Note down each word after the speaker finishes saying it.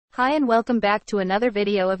Hi and welcome back to another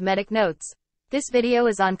video of Medic Notes. This video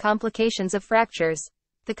is on complications of fractures.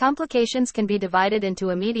 The complications can be divided into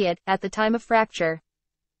immediate, at the time of fracture;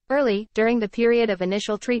 early, during the period of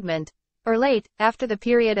initial treatment; or late, after the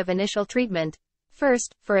period of initial treatment.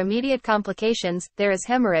 First, for immediate complications, there is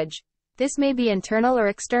hemorrhage. This may be internal or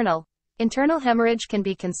external. Internal hemorrhage can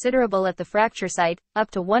be considerable at the fracture site,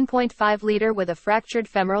 up to 1.5 liter with a fractured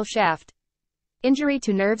femoral shaft. Injury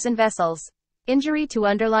to nerves and vessels. Injury to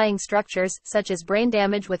underlying structures, such as brain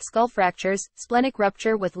damage with skull fractures, splenic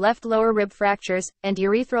rupture with left lower rib fractures, and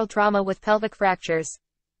urethral trauma with pelvic fractures.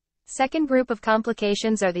 Second group of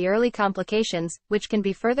complications are the early complications, which can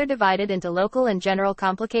be further divided into local and general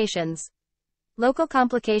complications. Local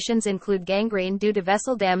complications include gangrene due to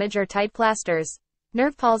vessel damage or tight plasters.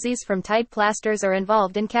 Nerve palsies from tight plasters are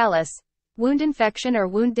involved in callus. Wound infection or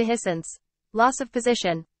wound dehiscence. Loss of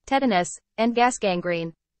position, tetanus, and gas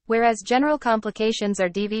gangrene. Whereas general complications are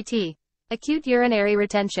DVT, acute urinary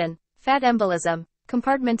retention, fat embolism,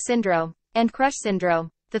 compartment syndrome, and crush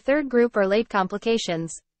syndrome. The third group are late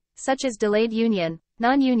complications, such as delayed union,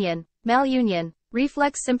 nonunion, malunion,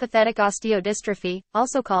 reflex sympathetic osteodystrophy,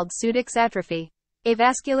 also called Sudeck's atrophy,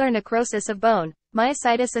 avascular necrosis of bone,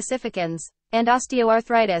 myositis ossificans, and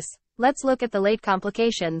osteoarthritis. Let's look at the late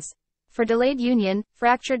complications. For delayed union,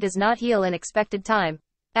 fracture does not heal in expected time.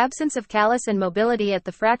 Absence of callus and mobility at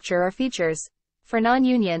the fracture are features. For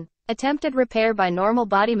non-union, attempted repair by normal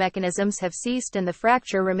body mechanisms have ceased and the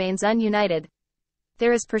fracture remains ununited.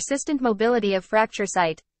 There is persistent mobility of fracture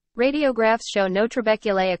site. Radiographs show no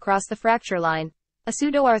trabeculae across the fracture line. A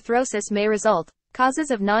pseudoarthrosis may result. Causes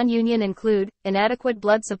of non-union include inadequate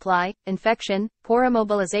blood supply, infection, poor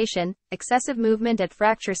immobilization, excessive movement at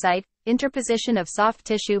fracture site, interposition of soft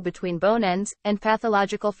tissue between bone ends, and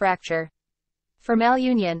pathological fracture. For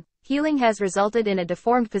malunion, healing has resulted in a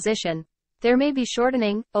deformed position. There may be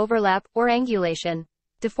shortening, overlap, or angulation.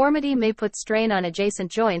 Deformity may put strain on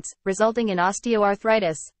adjacent joints, resulting in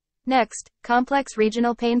osteoarthritis. Next, complex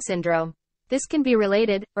regional pain syndrome. This can be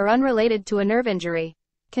related, or unrelated to a nerve injury.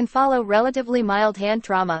 Can follow relatively mild hand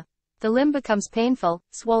trauma. The limb becomes painful,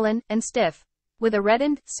 swollen, and stiff, with a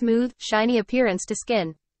reddened, smooth, shiny appearance to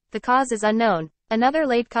skin. The cause is unknown. Another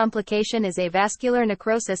late complication is avascular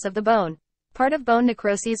necrosis of the bone. Part of bone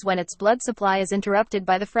necroses when its blood supply is interrupted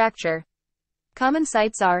by the fracture. Common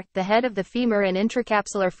sites are the head of the femur and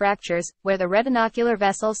intracapsular fractures, where the retinocular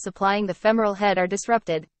vessels supplying the femoral head are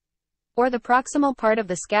disrupted, or the proximal part of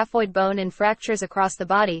the scaphoid bone in fractures across the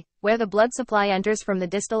body, where the blood supply enters from the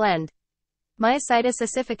distal end. Myositis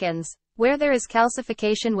ossificans, where there is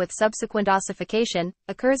calcification with subsequent ossification,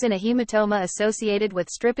 occurs in a hematoma associated with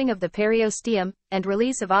stripping of the periosteum, and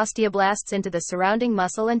release of osteoblasts into the surrounding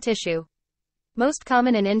muscle and tissue. Most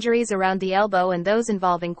common in injuries around the elbow and those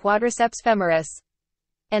involving quadriceps femoris.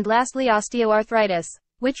 And lastly, osteoarthritis,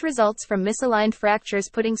 which results from misaligned fractures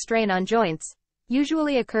putting strain on joints.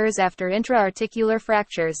 Usually occurs after intra-articular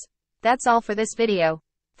fractures. That's all for this video.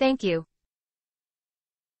 Thank you.